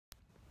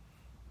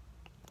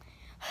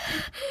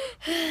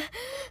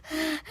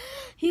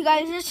You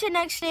guys, it's the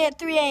next day at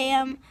 3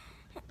 a.m.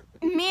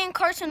 Me and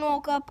Carson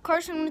woke up.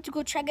 Carson went to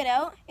go check it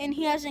out, and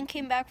he hasn't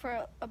came back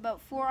for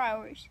about 4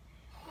 hours.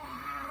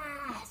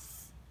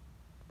 Yes.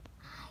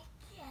 I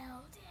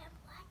killed him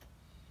like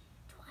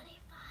 25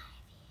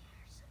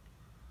 years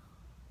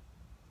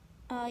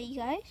ago. You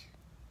guys?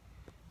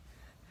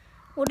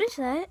 What is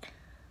that?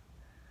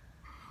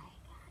 I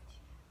got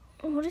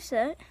you. What is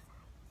that?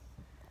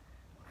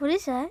 What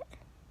is that?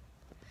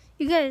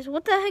 You guys,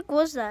 what the heck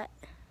was that?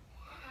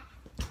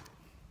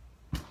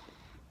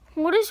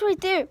 What is right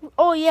there?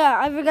 Oh yeah,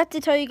 I forgot to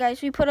tell you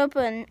guys. We put up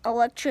an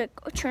electric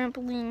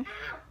trampoline.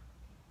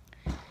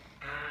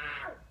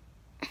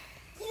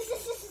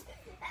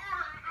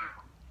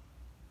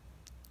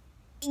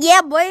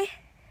 Yeah, boy.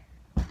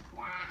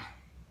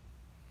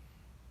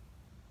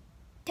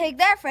 Take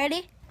that,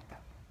 Freddy.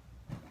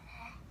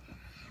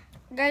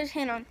 Guys,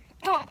 hang on.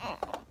 I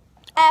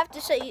have to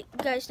set you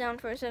guys down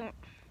for a second.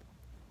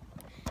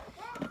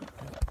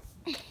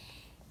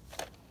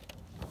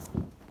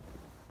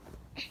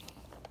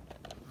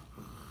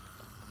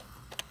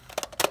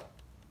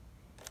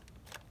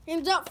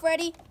 Hands up,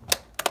 Freddy.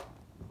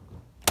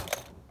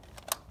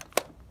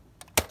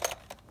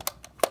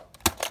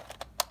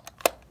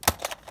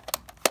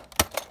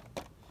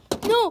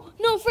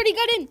 No, Freddy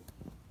got in.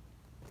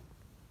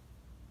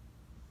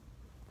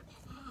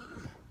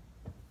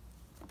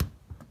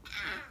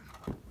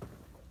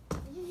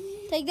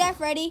 Take that,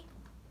 Freddy.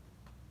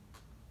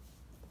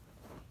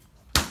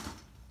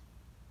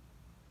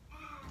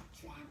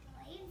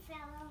 Trampoline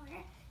fell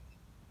over.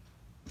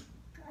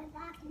 Good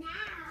luck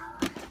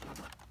now.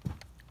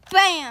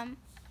 Bam.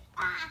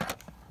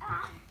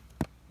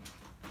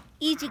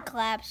 Easy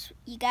claps,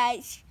 you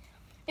guys.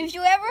 If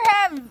you ever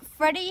have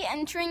Freddy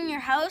entering your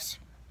house,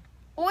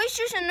 always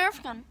use a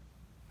Nerf gun.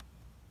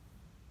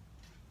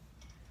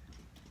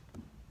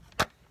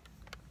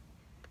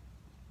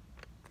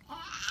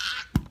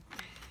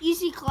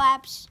 Easy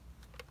claps.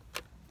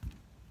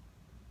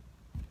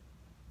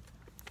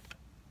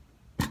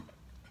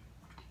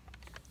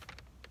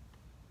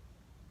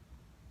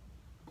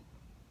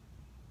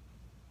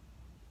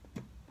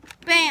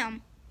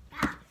 Bam.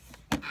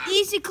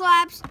 Easy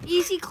claps,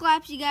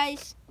 you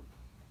guys.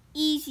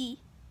 Easy.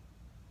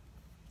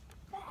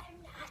 But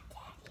I'm not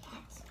dead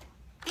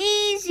yet.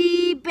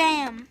 Easy,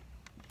 bam.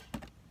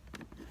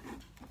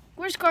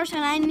 Where's Carson?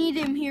 I need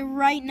him here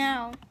right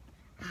now.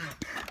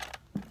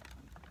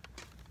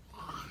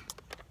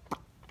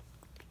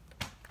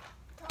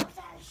 Those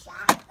are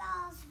shock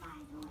balls, by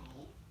the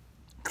way.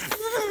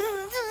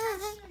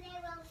 They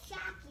will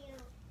shock you.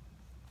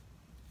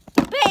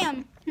 Bam.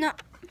 No.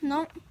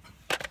 Ouch.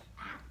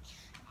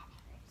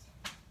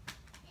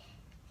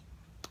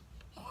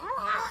 That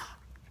hurts.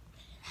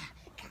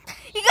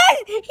 You guys,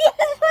 he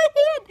has my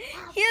hand.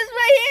 He has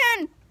my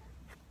hand.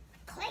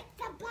 Click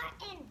the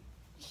button.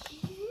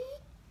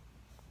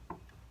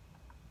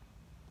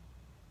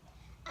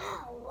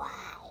 Oh,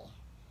 why?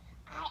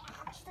 I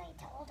actually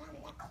told him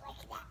to click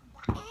that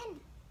button.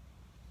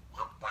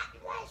 That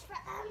button was for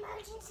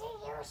emergency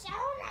use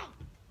only.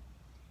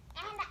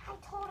 And I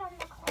told him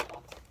to click it.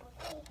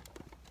 Okay.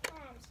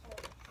 I'm so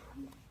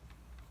dumb.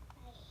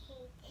 I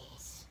hate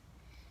this.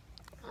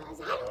 Because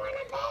I don't want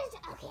to miss.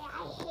 Okay, I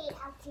hate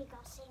how Tico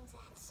sings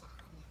that song.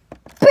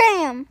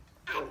 Bam.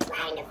 I'm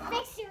trying to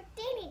fix your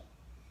thingy.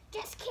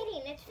 Just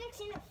kidding. It's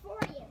fixing it for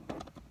you.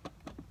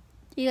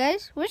 You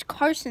guys, where's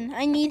Carson?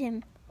 I need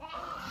him.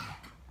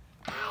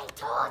 I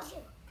told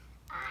you.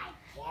 I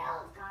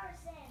killed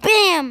Carson.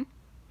 Bam.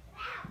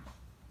 Ow.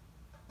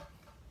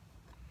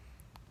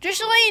 Just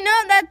to let you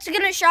know, that's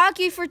going to shock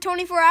you for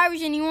 24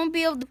 hours and you won't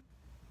be able to.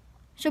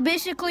 So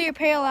basically, you're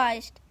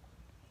paralyzed.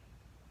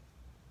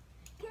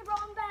 Okay, bro,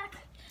 I'm back.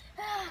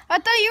 I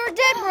thought you were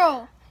dead,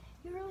 bro.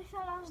 You really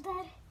thought I was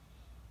dead?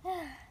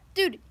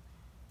 Dude,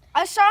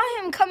 I saw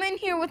him come in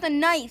here with a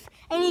knife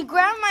and he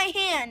grabbed my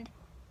hand.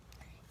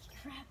 He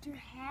grabbed your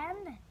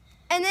hand?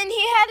 And then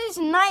he had his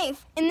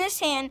knife in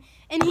this hand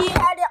and he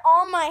had it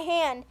on my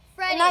hand.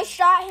 Freddy. And I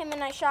shot him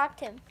and I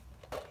shocked him.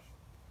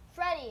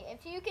 Freddy,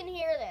 if you can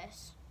hear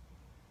this,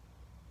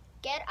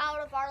 get out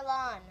of our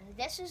lawn.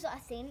 This is the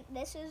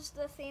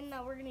thing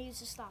that we're gonna use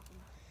to stop him.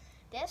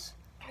 This,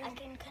 I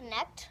can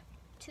connect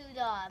to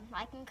the.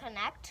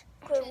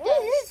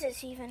 What is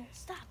this even?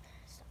 Stop.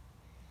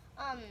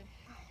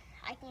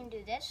 I can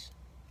do this,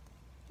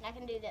 and I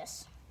can do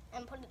this,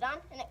 and put it on,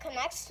 and it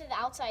connects to the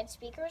outside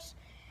speakers,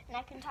 and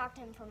I can talk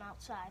to him from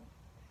outside.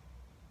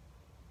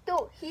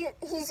 Dude,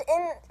 he's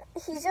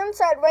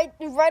inside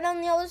right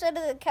on the other side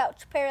of the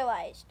couch,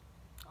 paralyzed.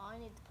 Oh, I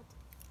need to put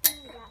the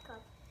thing back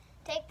up.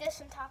 Take this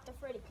and talk to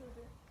Freddy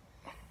Cougar.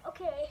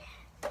 Okay.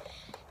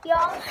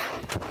 Y'all.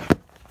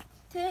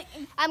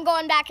 I'm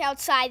going back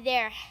outside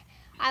there.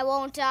 I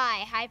won't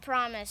die, I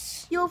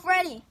promise. Yo,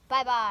 Freddy.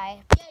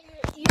 Bye-bye. Yeah,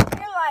 you're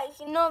paralyzed.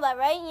 You know that,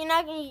 right? You're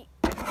not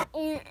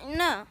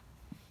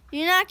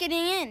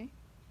getting in.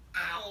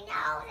 I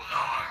know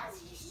that.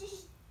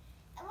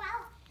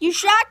 Well, You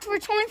shocked for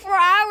 24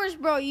 hours,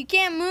 bro. You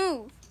can't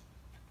move.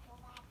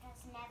 that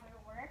does never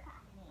work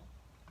on me.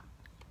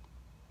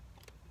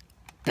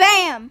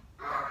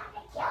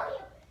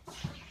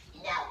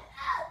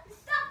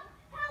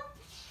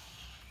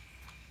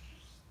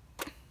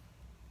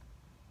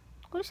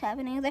 What is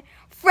happening there?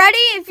 Freddy,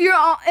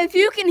 if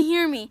you can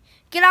hear me,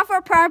 get off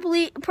our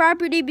property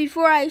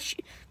before I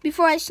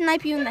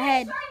snipe you in the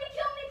head. He's trying to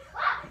kill me.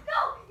 Ah,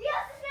 no, he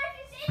has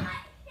his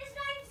knife. His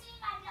knife is in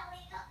my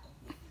belly.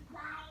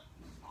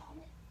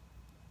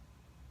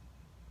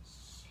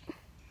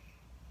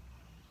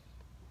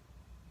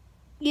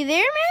 You there,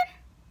 man?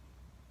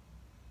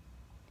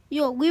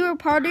 Yo, we were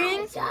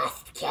partying. I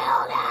just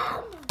killed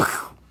him.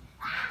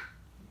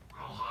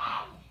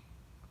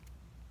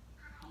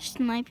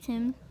 Sniped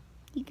him.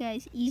 You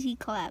guys, easy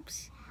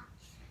claps.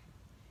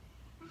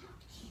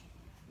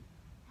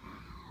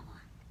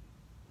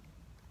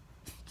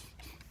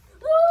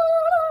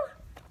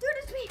 Dude,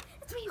 it's me.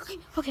 It's me.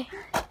 Okay.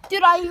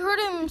 Dude, I heard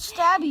him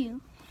stab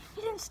you.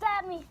 He didn't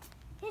stab me.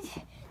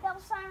 That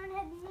was Siren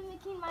Head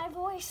mimicking my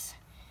voice.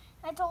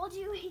 I told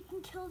you he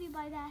can kill you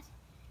by that.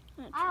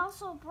 I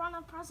also brought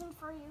a present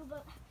for you,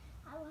 but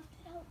I left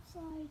it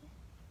outside.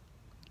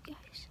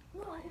 Guys.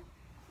 What?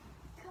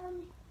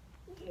 Come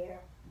here.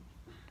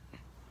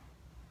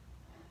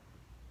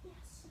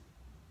 Yes.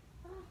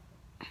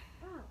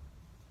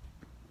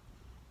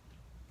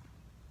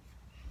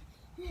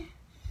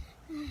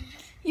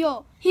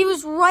 Yo, he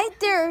was right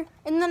there,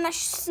 and then I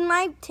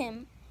sniped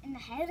him. In the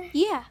head?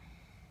 Yeah.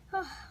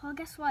 Oh, well,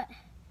 guess what?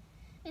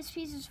 This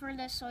piece is for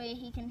this so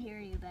he can hear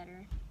you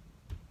better.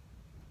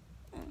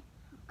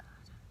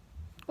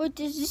 Wait,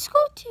 does this go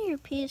to your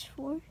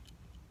PS4?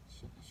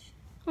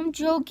 I'm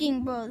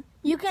joking, bro.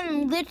 You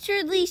can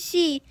literally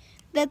see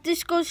that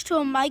this goes to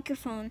a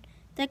microphone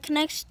that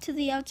connects to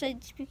the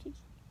outside speakers.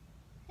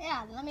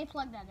 Yeah, let me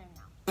plug that in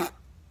now.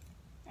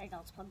 There you go,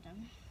 it's plugged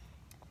in.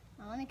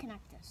 Now let me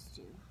connect this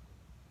to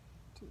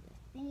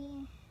the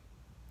thingy.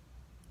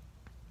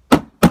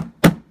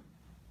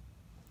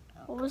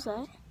 What was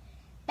that?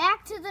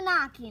 Back to the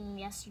knocking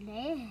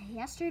yesterday.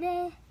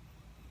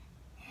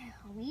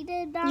 We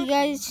did knocking. You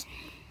guys,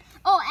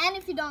 Oh, and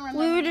if you don't remember,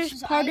 we were this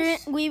just is partying.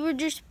 ice. We were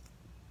just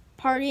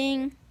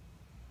partying.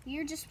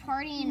 You're just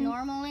partying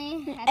normally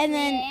at And 3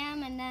 then-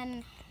 a.m. and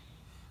then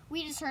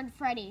we just heard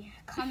Freddy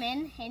come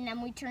in, and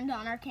then we turned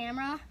on our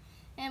camera.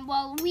 And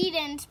well, we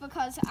didn't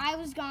because I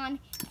was gone.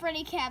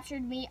 Freddy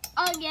captured me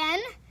again,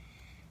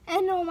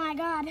 and oh my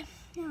God,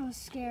 that was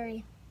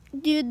scary.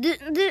 Dude,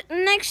 the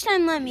next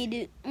time let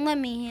me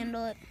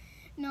handle it.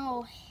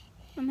 No,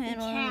 I'm you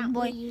handling it, can't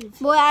boy. leave.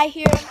 Boy, I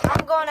hear him.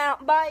 I'm going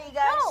out. Bye, you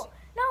guys.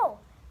 No.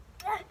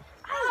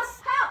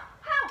 Ice.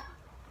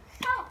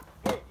 Help.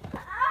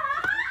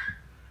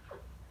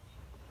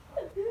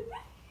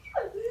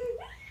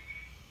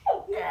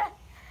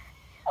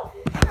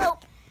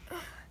 Help!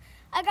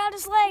 I got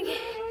his leg.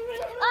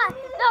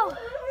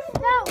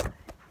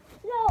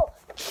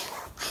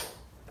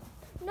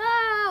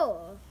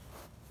 No!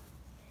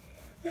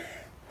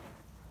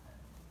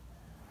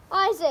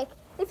 Isaac,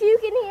 if you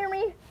can hear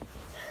me,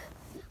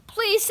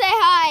 please say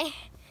hi.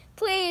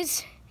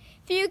 Please.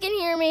 If you can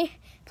hear me,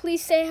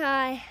 please say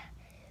hi.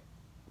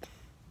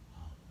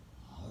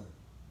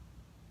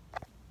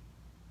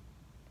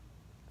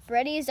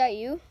 Freddy, is that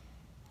you?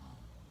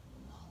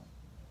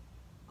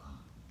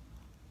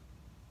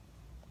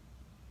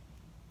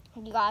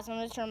 You guys, I'm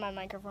going to turn my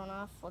microphone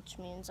off, which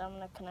means I'm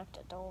going to connect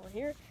it to over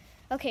here.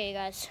 Okay, you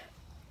guys.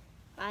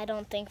 I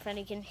don't think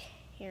Freddy can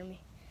hear me.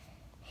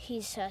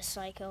 He's a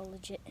psycho,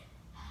 legit.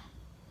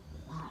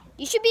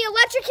 You should be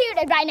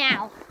electrocuted by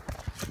now.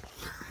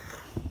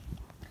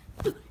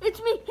 It's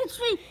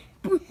me.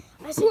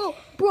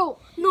 Bro,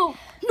 no.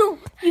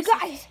 You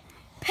guys,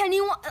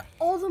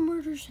 all the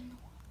murders in the world.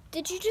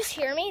 Did you just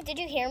hear me? Did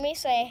you hear me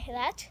say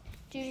that?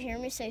 Did you hear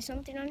me say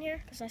something on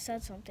here? Because I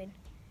said something.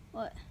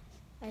 What?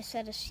 I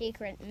said a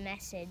secret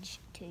message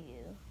to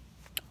you.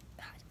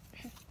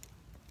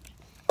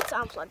 Let's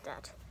unplug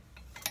that.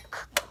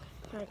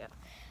 There we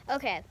go.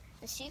 Okay,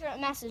 the secret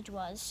message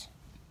was,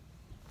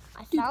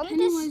 I found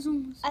this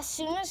as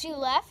soon as you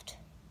left,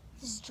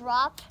 this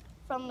drop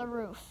from the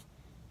roof.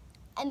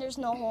 And there's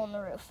no hole in the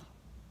roof.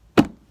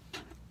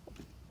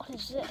 What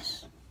is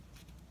this?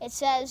 It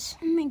says,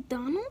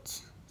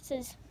 McDonald's? it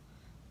says,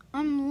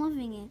 I'm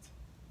loving it.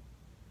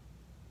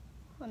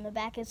 on the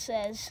back it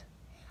says,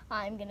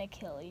 I'm gonna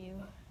kill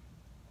you.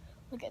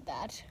 Look at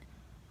that.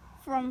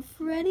 From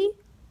Freddy?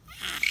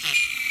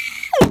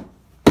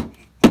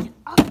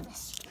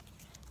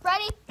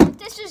 Freddy, if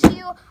this is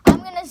you, I'm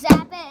gonna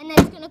zap it and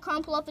it's gonna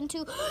crumple up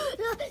into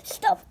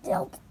stuff.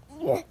 I'm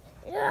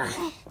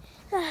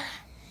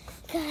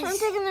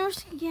taking the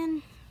risk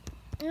again.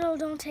 No,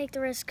 don't take the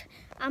risk.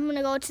 I'm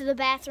gonna go to the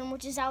bathroom,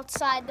 which is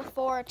outside the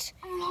fort.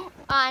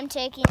 I'm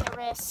taking the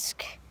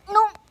risk.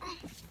 No.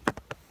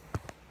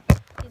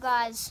 You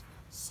guys,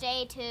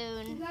 stay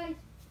tuned. Guys,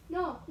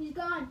 no, he's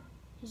gone.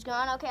 He's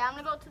gone? Okay, I'm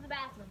gonna go to the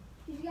bathroom.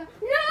 He's gone.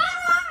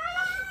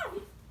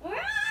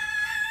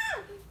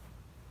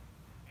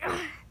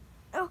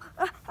 Oh,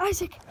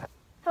 Isaac,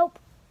 help.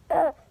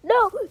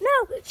 No.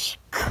 Shh.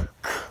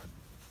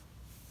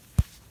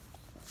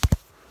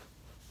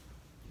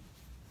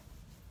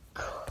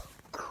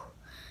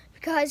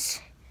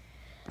 Guys,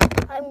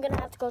 I'm gonna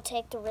have to go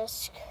take the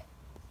risk.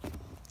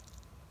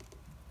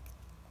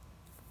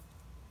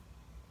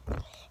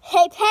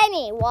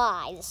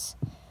 Pennywise,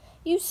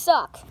 you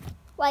suck.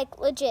 Like,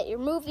 legit, your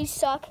movies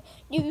suck.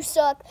 You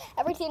suck.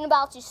 Everything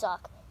about you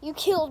suck. You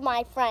killed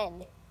my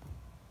friend.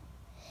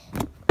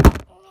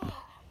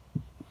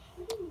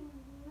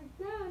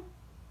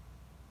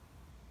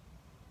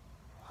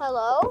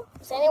 Hello?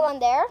 Is anyone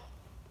there?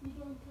 You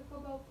don't talk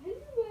about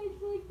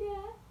Pennywise like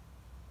that.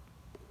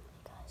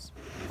 Guys.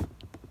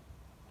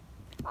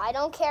 I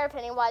don't care,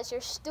 Pennywise.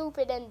 You're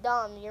stupid and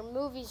dumb. Your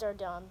movies are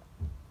dumb.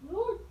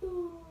 You're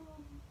dumb.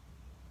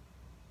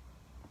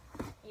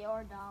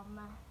 You're dumb.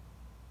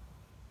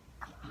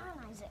 Come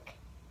on, Isaac.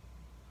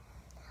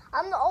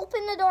 I'm gonna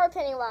open the door,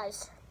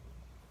 Pennywise.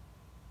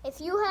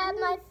 If you have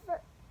my...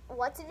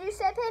 What did you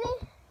say,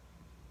 Penny?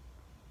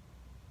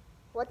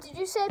 What did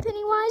you say,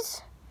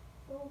 Pennywise?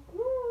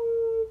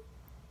 Okay.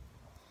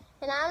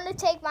 And I'm gonna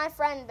take my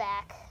friend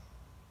back.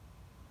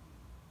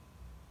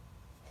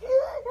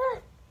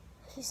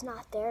 He's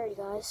not there, you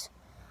guys.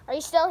 Are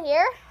you still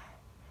here?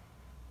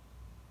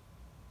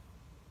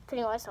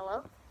 Pennywise,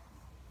 hello?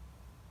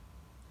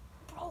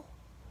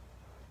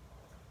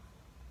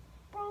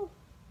 Bro.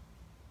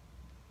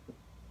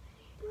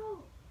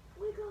 Bro,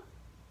 wake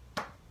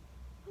up.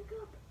 Wake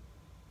up.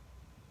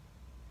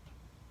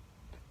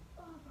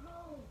 Oh,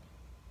 bro.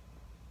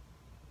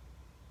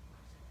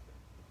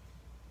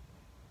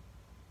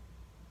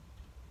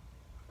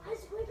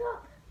 Isaac, wake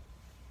up.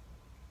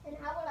 And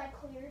how would I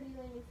clear you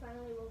when you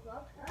finally woke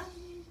up?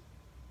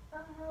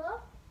 Hello?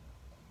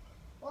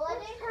 Well, I What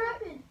didn't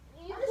happened?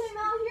 You I just, came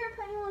out here,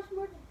 Pennywise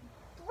murdered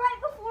me. right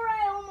before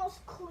I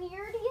almost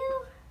cleared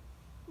you,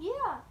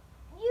 Yeah.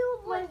 you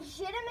When-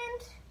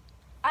 legitimate,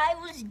 I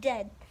was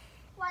dead.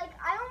 like,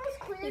 I almost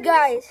cleared You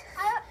guys,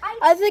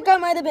 I think I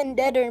might have been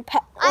dead or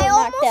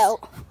knocked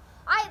out.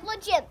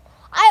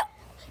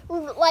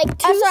 like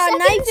 2 I saw seconds, a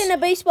knife and a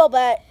baseball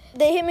bat.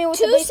 They hit me with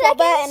a 2 baseball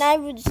bat seconds? and I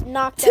was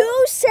knocked out.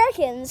 2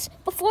 seconds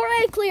before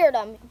I cleared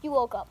him, you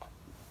woke up.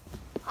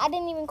 I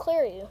didn't even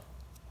clear you.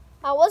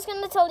 I was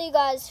going to tell you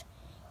guys,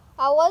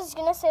 I was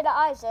going to say to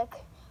Isaac,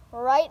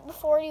 right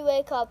before you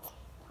wake up,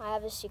 I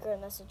have a secret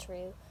message for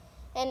you.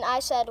 And I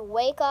said,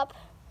 wake up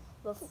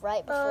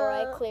right before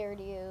I cleared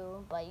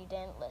you, but you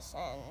didn't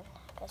listen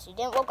because you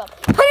didn't woke up.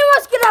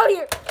 Pennywise, get out of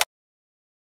here!